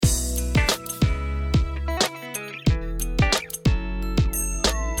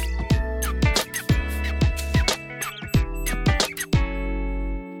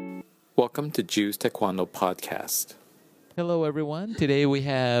Welcome to Juice Taekwondo Podcast. Hello, everyone. Today we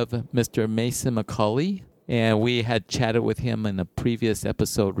have Mr. Mason McCauley, and we had chatted with him in a previous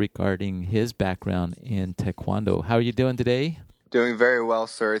episode regarding his background in Taekwondo. How are you doing today? Doing very well,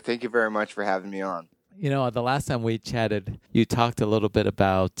 sir. Thank you very much for having me on. You know, the last time we chatted, you talked a little bit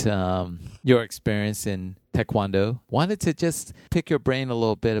about your experience in Taekwondo. Wanted to just pick your brain a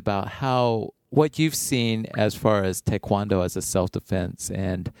little bit about what you've seen as far as Taekwondo as a self-defense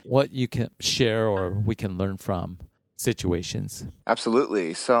and what you can share or we can learn from situations.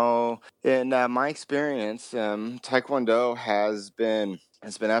 Absolutely. So, in my experience, Taekwondo has been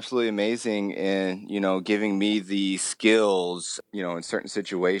absolutely amazing in giving me the skills in certain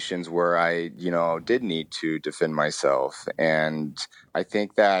situations where I did need to defend myself, and I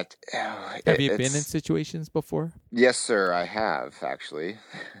think that have you been in situations before? Yes, sir. I have actually.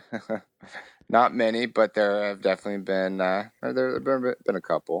 Not many, but there have definitely been there have been a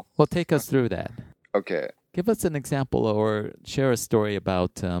couple. Well, take us through that. Okay. Give us an example or share a story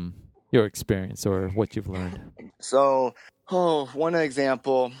about your experience or what you've learned. So, one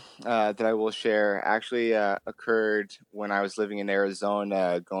example that I will share actually occurred when I was living in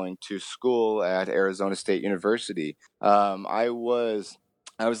Arizona, going to school at Arizona State University. I was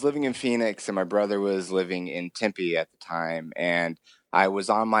living in Phoenix, and my brother was living in Tempe at the time, and I was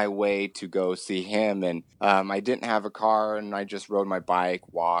on my way to go see him, and I didn't have a car, and I just rode my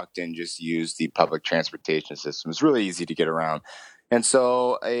bike, walked, and just used the public transportation system. It's really easy to get around. And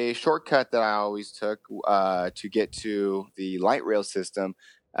so a shortcut that I always took to get to the light rail system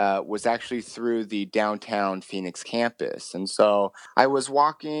was actually through the downtown Phoenix campus. And so I was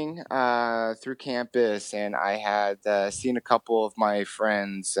walking through campus, and I had seen a couple of my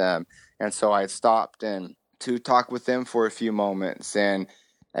friends, and so I stopped to talk with them for a few moments. And,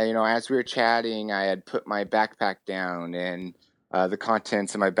 as we were chatting, I had put my backpack down, and the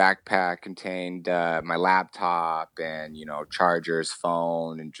contents of my backpack contained my laptop and, chargers,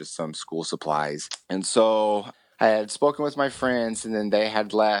 phone, and just some school supplies. And so I had spoken with my friends, and then they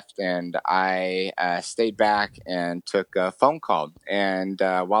had left, and I stayed back and took a phone call. And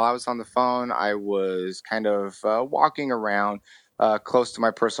while I was on the phone, I was kind of walking around close to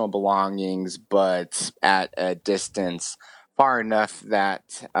my personal belongings, but at a distance far enough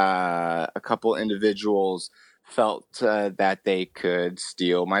that a couple individuals felt that they could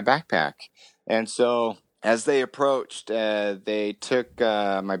steal my backpack. And so as they approached, they took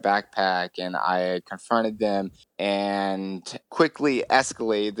my backpack, and I confronted them, and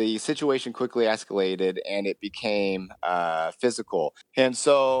the situation quickly escalated, and it became physical. And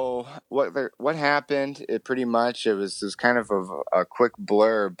so what happened, it was kind of a quick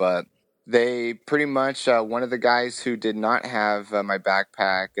blur, but they pretty much, one of the guys who did not have my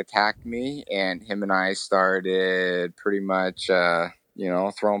backpack attacked me, and him and I started pretty much,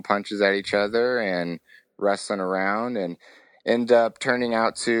 throwing punches at each other and wrestling around, and ended up turning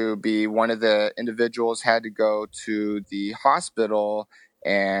out to be one of the individuals had to go to the hospital,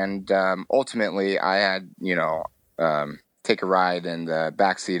 and ultimately I had, take a ride in the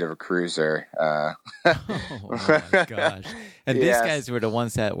backseat of a cruiser. Oh my gosh. And Yes. These guys were the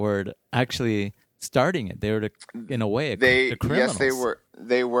ones that were actually starting it. They were, in a way, the criminals. Yes,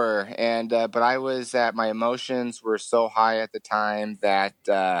 they were. And but my emotions were so high at the time that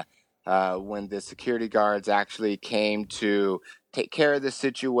when the security guards actually came to take care of the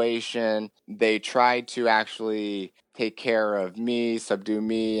situation, they tried to actually take care of me, subdue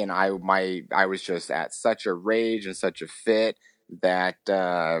me, and I was just at such a rage and such a fit that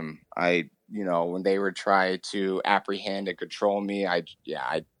when they were trying to apprehend and control me, I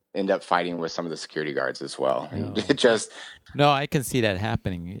end up fighting with some of the security guards as well. No. No, I can see that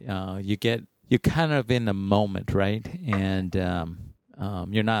happening. You're kind of in the moment, right? And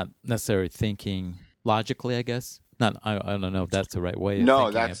you're not necessarily thinking logically, I guess. I don't know if that's the right way of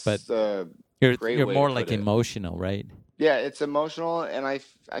thinking that's it, but you're more like emotional, right? Yeah, it's emotional, and I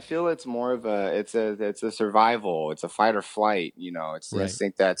feel it's more of it's a survival, it's a fight or flight, it's the Right.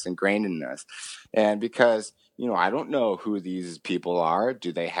 instinct that's ingrained in us. And because, I don't know who these people are.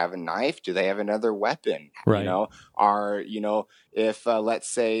 Do they have a knife? Do they have another weapon? Right. If let's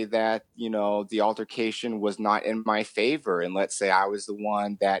say that, the altercation was not in my favor, and let's say I was the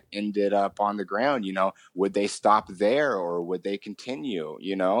one that ended up on the ground, would they stop there, or would they continue,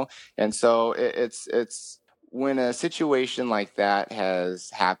 And so it's when a situation like that has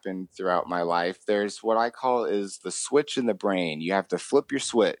happened throughout my life, there's what I call is the switch in the brain. You have to flip your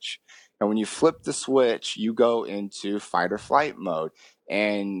switch. And when you flip the switch, you go into fight or flight mode.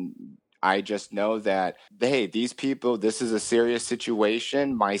 And I just know that, hey, these people, this is a serious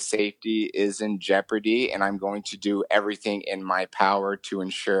situation. My safety is in jeopardy, and I'm going to do everything in my power to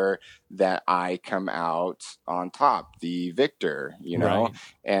ensure that I come out on top, the victor, Right.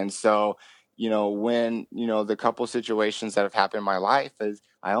 And so, when, the couple situations that have happened in my life is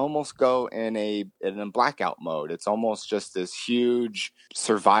I almost go in a blackout mode. It's almost just this huge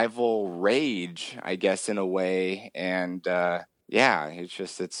survival rage, I guess, in a way. And yeah,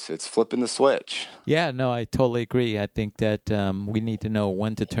 it's flipping the switch. Yeah, no, I totally agree. I think that we need to know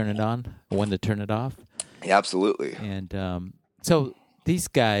when to turn it on, when to turn it off. Yeah, absolutely. And so these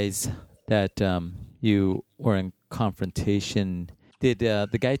guys that you were in confrontation, did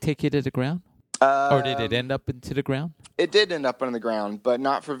the guy take you to the ground? Or did it end up into the ground? It did end up on the ground, but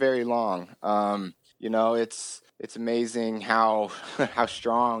not for very long. It's amazing how how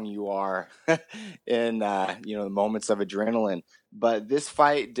strong you are in the moments of adrenaline. But this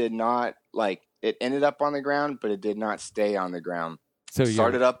fight did not, it ended up on the ground, but it did not stay on the ground. So It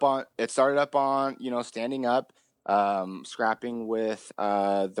started up on standing up, scrapping with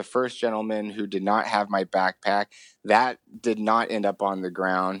the first gentleman who did not have my backpack. That did not end up on the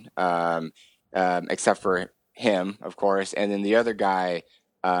ground, except for him, of course. And then the other guy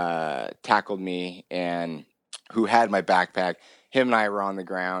tackled me, and who had my backpack. Him and I were on the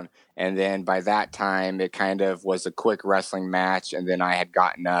ground. And then by that time, it kind of was a quick wrestling match. And then I had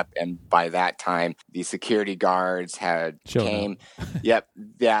gotten up. And by that time, the security guards had came. Yep.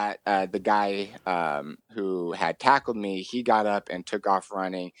 That the guy who had tackled me, he got up and took off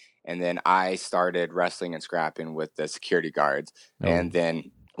running. And then I started wrestling and scrapping with the security guards. Oh. And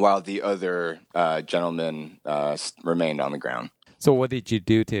then while the other gentleman remained on the ground. So what did you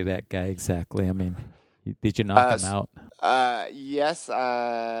do to that guy exactly? I mean, did you knock him out? Yes. So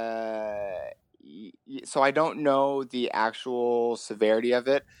I don't know the actual severity of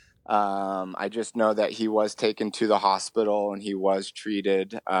it. I just know that he was taken to the hospital and he was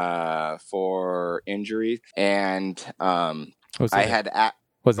treated for injuries. And Was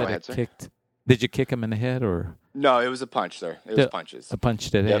it kicked? Did you kick him in the head or? No, it was a punch, sir. It was punches. A punch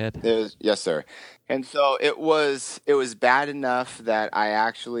to the head? It was, yes, sir. And so it was bad enough that I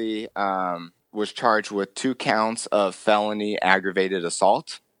actually was charged with 2 counts of felony aggravated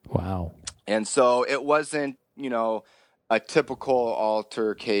assault. Wow. And so it wasn't, a typical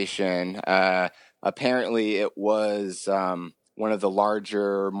altercation. Apparently it was one of the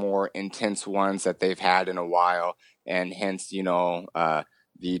larger, more intense ones that they've had in a while. And hence,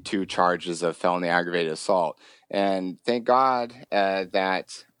 the 2 charges of felony aggravated assault. And thank God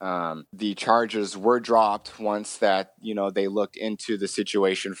that the charges were dropped once that, they looked into the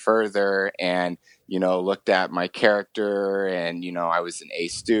situation further and, looked at my character and, I was an A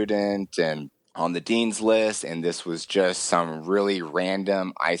student and on the dean's list. And this was just some really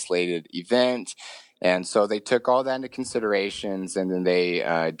random, isolated event. And so they took all that into considerations, and then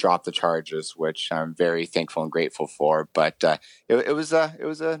they dropped the charges, which I'm very thankful and grateful for. But it was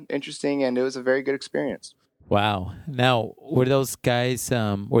a interesting, and it was a very good experience. Wow. Now, were those guys,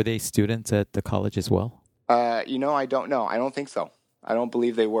 were they students at the college as well? I don't know. I don't think so. I don't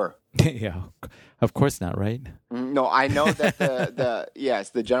believe they were. Yeah, of course not, right? No, I know that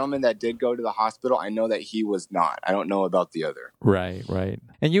the gentleman that did go to the hospital, I know that he was not. I don't know about the other. Right.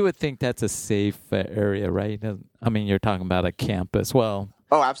 And you would think that's a safe area, right? I mean, you're talking about a campus. Well,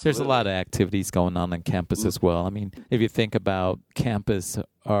 oh, absolutely. There's a lot of activities going on campus as well. I mean, if you think about campus,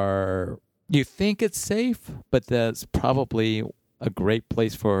 you think it's safe, but that's probably a great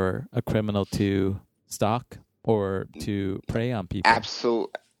place for a criminal to stalk or to prey on people.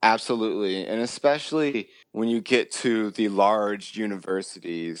 Absolutely. And especially when you get to the large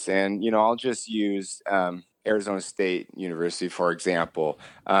universities. And, I'll just use Arizona State University, for example.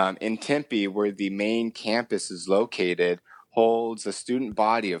 In Tempe, where the main campus is located, holds a student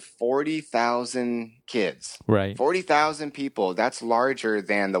body of 40,000 kids. Right. 40,000 people. That's larger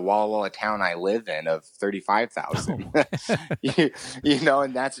than the Walla Walla town I live in of 35,000. Oh.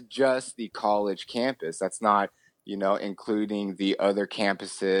 And that's just the college campus. That's not, including the other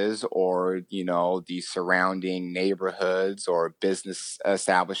campuses or, the surrounding neighborhoods or business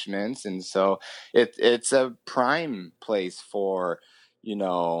establishments. And so it's a prime place for,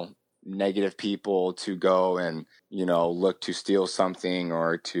 negative people to go and, look to steal something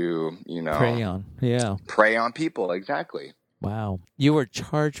or to, prey on people. Exactly. Wow. You were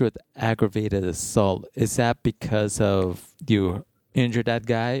charged with aggravated assault. Is that because of you injured that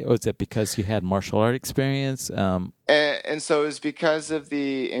guy, or is it because you had martial art experience? And so it's because of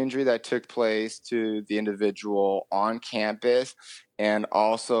the injury that took place to the individual on campus, and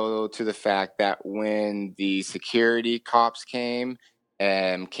also to the fact that when the security cops came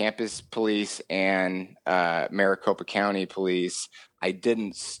campus police and Maricopa County police, I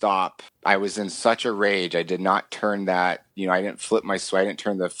didn't stop. I was in such a rage. I did not turn that, I didn't flip my switch. I didn't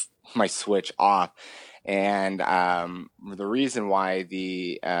turn my switch off. And the reason why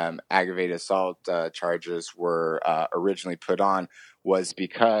the aggravated assault charges were originally put on was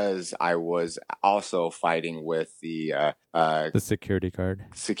because I was also fighting with the security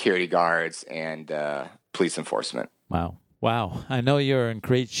guards and police enforcement. Wow. I know you're in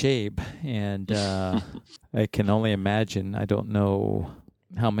great shape, and I can only imagine. I don't know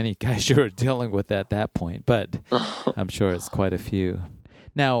how many guys you were dealing with at that point, but I'm sure it's quite a few.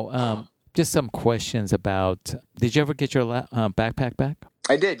 Now, just some questions about, did you ever get your backpack back?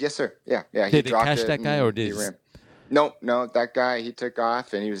 I did, yes, sir. Yeah. Did he catch that guy, or did he? No, that guy, he took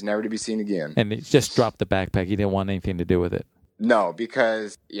off, and he was never to be seen again. And he just dropped the backpack. He didn't want anything to do with it? No,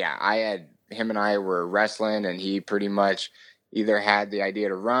 because, him and I were wrestling, and he pretty much either had the idea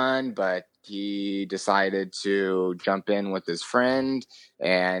to run, but he decided to jump in with his friend,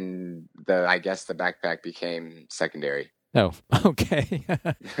 and I guess the backpack became secondary. Oh, okay.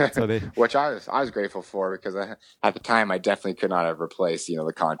 Which I was grateful for, because at the time I definitely could not have replaced,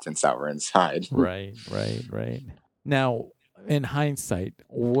 the contents that were inside. Right. Now, in hindsight,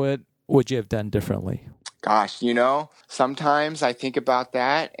 what would you have done differently? Gosh, sometimes I think about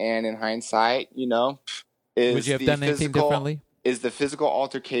that, and in hindsight, would you have done anything differently? Is the physical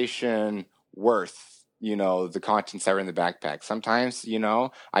altercation worth, the contents that were in the backpack? Sometimes,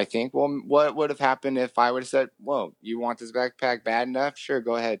 I think, well, what would have happened if I would have said, well, you want this backpack bad enough? Sure,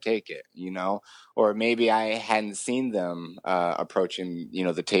 go ahead, take it, Or maybe I hadn't seen them approaching,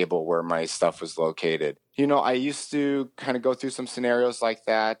 the table where my stuff was located. I used to kind of go through some scenarios like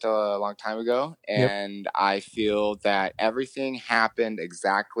that a long time ago, and yep. I feel that everything happened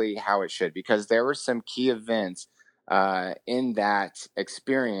exactly how it should, because there were some key events in that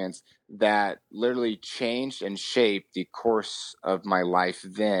experience that literally changed and shaped the course of my life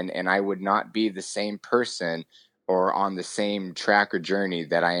then, and I would not be the same person or on the same track or journey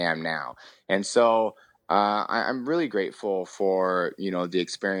that I am now. And so I'm really grateful for, the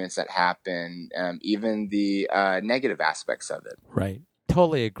experience that happened, even the negative aspects of it. Right.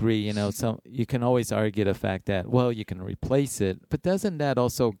 Totally agree. You can always argue the fact that, well, you can replace it, but doesn't that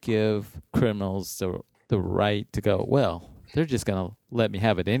also give criminals the right to go, well, they're just going to let me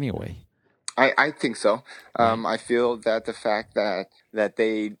have it anyway? I think so. I feel that the fact that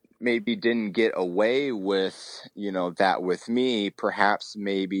they maybe didn't get away with, that with me, perhaps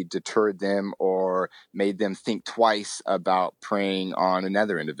maybe deterred them or made them think twice about preying on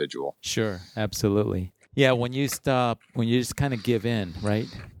another individual. Sure, absolutely. Yeah, when you just kind of give in, right,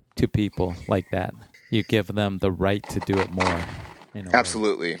 to people like that, you give them the right to do it more.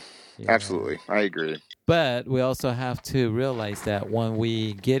 Absolutely. Yeah. Absolutely. I agree. But we also have to realize that when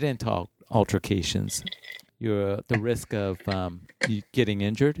we get into altercations, the risk of you getting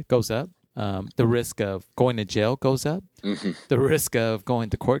injured goes up. The risk of going to jail goes up. Mm-hmm. The risk of going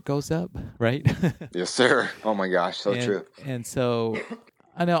to court goes up, right? Yes, sir. Oh my gosh, so true. And so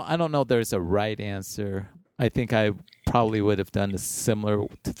I don't know there's a right answer. I think I probably would have done a similar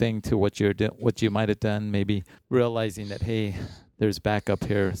thing to what you might have done, maybe realizing that, hey, there's backup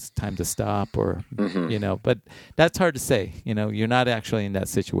here, it's time to stop, or, mm-hmm. But that's hard to say. You're not actually in that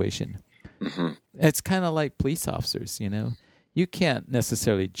situation. Mm-hmm. It's kind of like police officers, You can't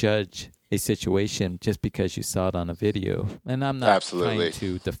necessarily judge a situation just because you saw it on a video. And I'm not trying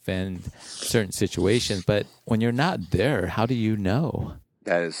to defend certain situations, but when you're not there, how do you know?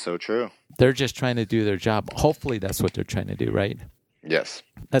 That is so true. They're just trying to do their job. Hopefully that's what they're trying to do, right? Yes.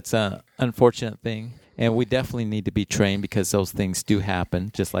 That's an unfortunate thing. And we definitely need to be trained, because those things do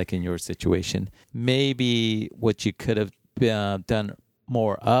happen, just like in your situation. Maybe what you could have done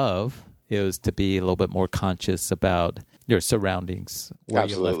more of is to be a little bit more conscious about your surroundings, where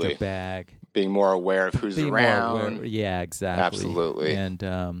Absolutely. You left your bag. Being more aware of who's around. Yeah, exactly. Absolutely.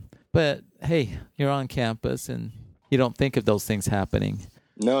 And but hey, you're on campus and you don't think of those things happening.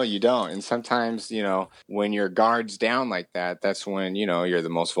 No, you don't. And sometimes, when your guard's down like that, that's when, you're the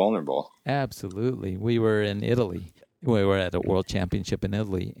most vulnerable. Absolutely. We were in Italy. We were at a world championship in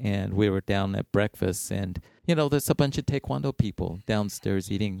Italy, and we were down at breakfast, and, there's a bunch of Taekwondo people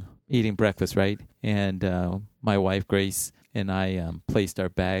downstairs eating breakfast, right? And my wife, Grace, and I placed our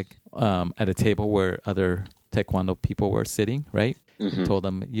bag at a table where other Taekwondo people were sitting, right? Mm-hmm. Told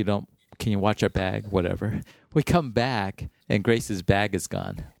them, can you watch our bag? Whatever. We come back, and Grace's bag is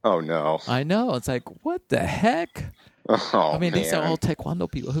gone. Oh, no. I know. It's like, what the heck? Oh, man. These are all Taekwondo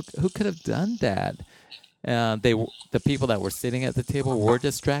people. Who could have done that? The people that were sitting at the table were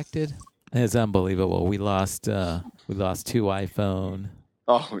distracted, It's unbelievable. We lost two iPhone.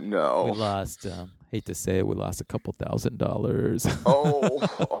 Oh no. We lost. Hate to say it, we lost a couple $1,000.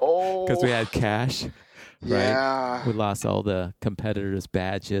 Oh. Because we had cash. Right. Yeah. We lost all the competitors'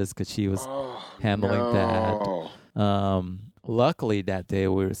 badges because she was handling that. Luckily that day I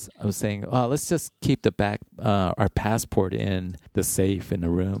was saying, oh, let's just keep our passport in the safe in the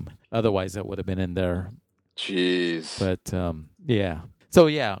room. Otherwise, it would have been in there. Jeez. But yeah. So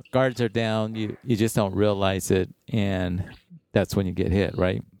yeah, guards are down. You just don't realize it, and that's when you get hit,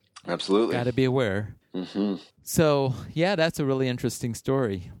 right? Absolutely. Got to be aware. Mm-hmm. So yeah, that's a really interesting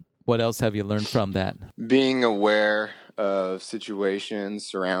story. What else have you learned from that? Being aware of situations,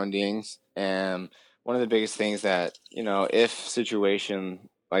 surroundings, and one of the biggest things that, if situation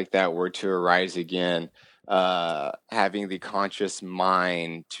like that were to arise again, having the conscious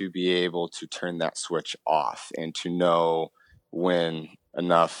mind to be able to turn that switch off and to know when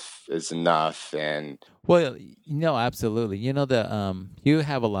enough is enough. And well, absolutely. You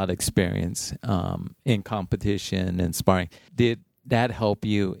have a lot of experience in competition and sparring. Did that help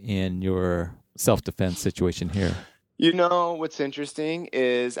you in your self-defense situation here? What's interesting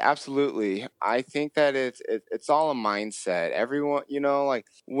is absolutely. I think that it's all a mindset. Everyone, like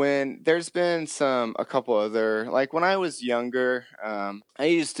when there's been a couple other, like when I was younger, I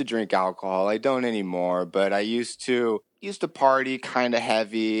used to drink alcohol. I don't anymore, but I used to party kind of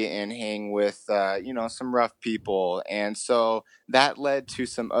heavy and hang with, some rough people. And so that led to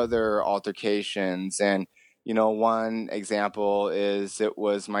some other altercations. And one example is it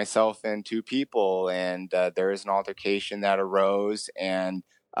was myself and two people, and there is an altercation that arose, and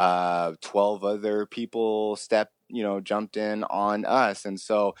 12 other people jumped in on us. And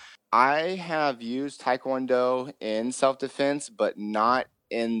so I have used Taekwondo in self-defense, but not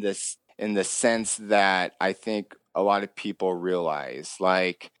in the sense that I think a lot of people realize.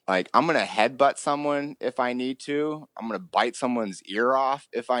 Like I'm going to headbutt someone if I need to. I'm going to bite someone's ear off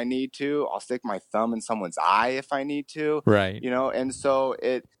if I need to. I'll stick my thumb in someone's eye if I need to. Right. And so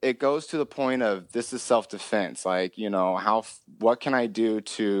it goes to the point of this is self-defense. Like, what can I do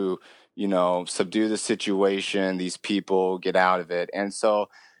to, subdue the situation, these people, get out of it. And so,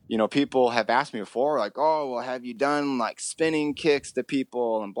 people have asked me before, like, oh, well, have you done like spinning kicks to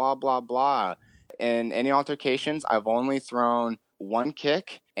people and blah, blah, blah. In any altercations, I've only thrown one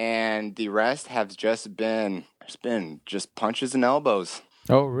kick, and the rest have just been punches and elbows.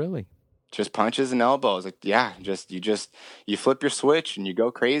 Oh, really? Just punches and elbows. Like, yeah, you flip your switch and you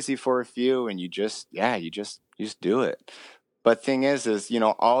go crazy for a few, and you just do it. But thing is,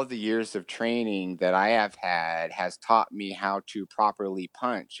 all the years of training that I have had has taught me how to properly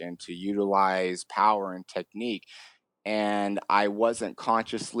punch and to utilize power and technique. And I wasn't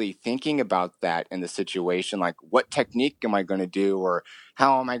consciously thinking about that in the situation, like what technique am I going to do or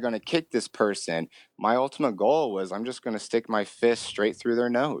how am I going to kick this person? My ultimate goal was I'm just going to stick my fist straight through their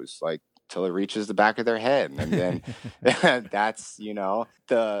nose, like till it reaches the back of their head. And then that's,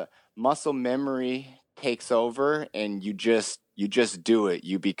 the muscle memory takes over, and you just do it.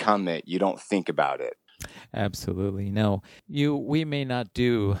 You become it. You don't think about it. Absolutely. No, we may not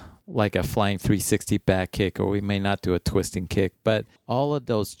do like a flying 360 back kick, or we may not do a twisting kick, but all of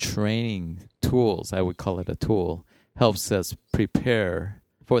those training tools, I would call it a tool, helps us prepare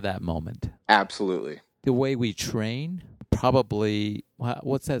for that moment. Absolutely. The way we train, probably,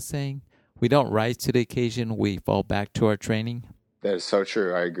 what's that saying? We don't rise to the occasion, we fall back to our training. That is so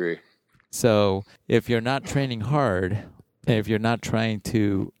true. I agree. So if you're not training hard, if you're not trying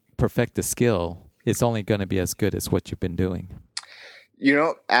to perfect the skill, it's only going to be as good as what you've been doing.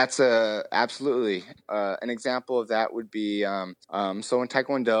 That's absolutely an example of that would be so in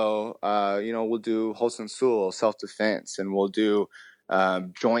Taekwondo, we'll do Holsen Sul, self-defense, and we'll do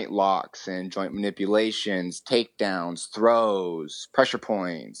joint locks and joint manipulations, takedowns, throws, pressure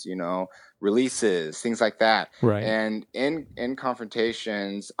points, releases, things like that. Right. And in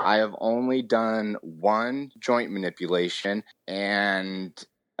confrontations, I have only done one joint manipulation, and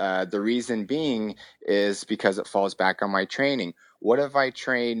the reason being is because it falls back on my training. What have I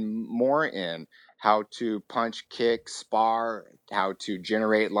trained more in? How to punch, kick, spar, how to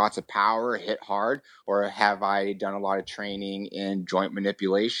generate lots of power, hit hard? Or have I done a lot of training in joint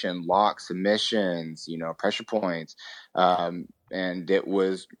manipulation, locks, submissions, pressure points? And it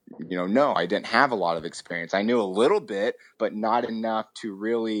was, no, I didn't have a lot of experience. I knew a little bit, but not enough to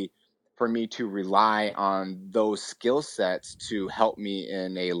really for me to rely on those skill sets to help me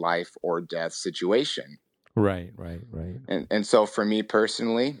in a life or death situation. Right. And so for me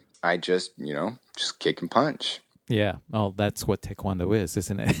personally, I just kick and punch. Yeah. Oh, that's what Taekwondo is,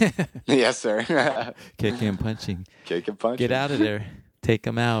 isn't it? Yes, sir. Kicking and punching. Kick and punch. Get out of there. Take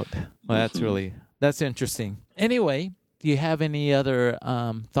them out. Well, that's interesting. Anyway, do you have any other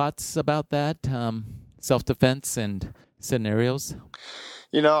thoughts about that? Self-defense and scenarios?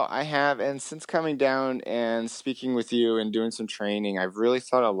 I have, and since coming down and speaking with you and doing some training, I've really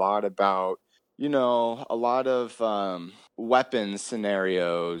thought a lot about, a lot of weapon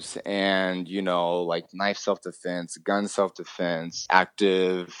scenarios and, like knife self-defense, gun self-defense,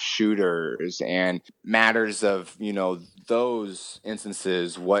 active shooters, and matters of, those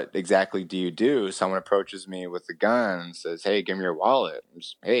instances. What exactly do you do? Someone approaches me with a gun and says, hey, give me your wallet.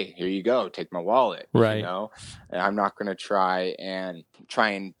 Hey, here you go. Take my wallet. Right. And I'm not going to try and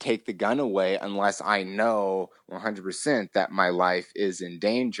take the gun away unless I know 100% that my life is in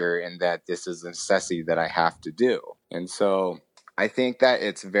danger and that this is a necessity that I have to do. And so I think that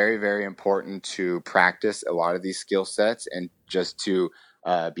it's very, very important to practice a lot of these skill sets and just to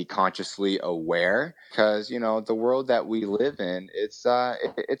be consciously aware, because the world that we live in, it's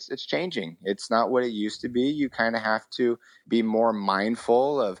changing. It's not what it used to be. You kind of have to be more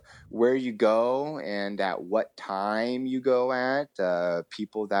mindful of where you go and at what time you go at,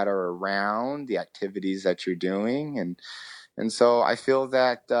 people that are around, the activities that you're doing, and so I feel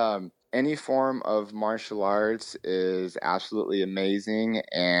that any form of martial arts is absolutely amazing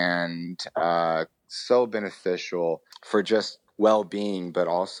and so beneficial for just well-being, but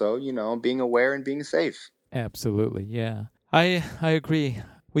also, being aware and being safe. Absolutely, yeah. I agree.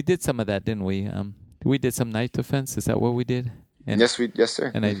 We did some of that, didn't we? We did some knife defense. Is that what we did? Yes,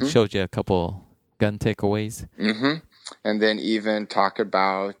 sir. And I showed you a couple gun takeaways. Mm-hmm. And then even talk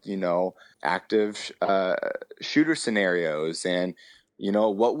about, active shooter scenarios and,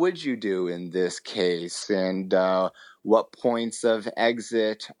 what would you do in this case? And what points of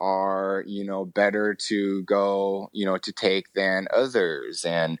exit are, better to go, to take than others,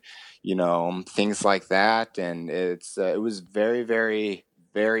 and, things like that. And it was very, very,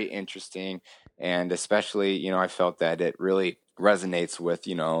 very interesting. And especially, I felt that it really resonates with,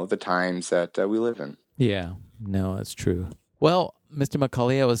 the times that we live in. Yeah, no, that's true. Well, Mr.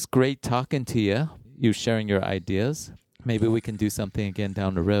 McCauley, it was great talking to you. You sharing your ideas. Maybe we can do something again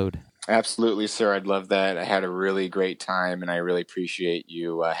down the road. Absolutely, sir. I'd love that. I had a really great time, and I really appreciate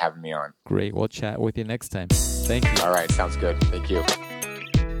you having me on. Great. We'll chat with you next time. Thank you. All right. Sounds good. Thank you.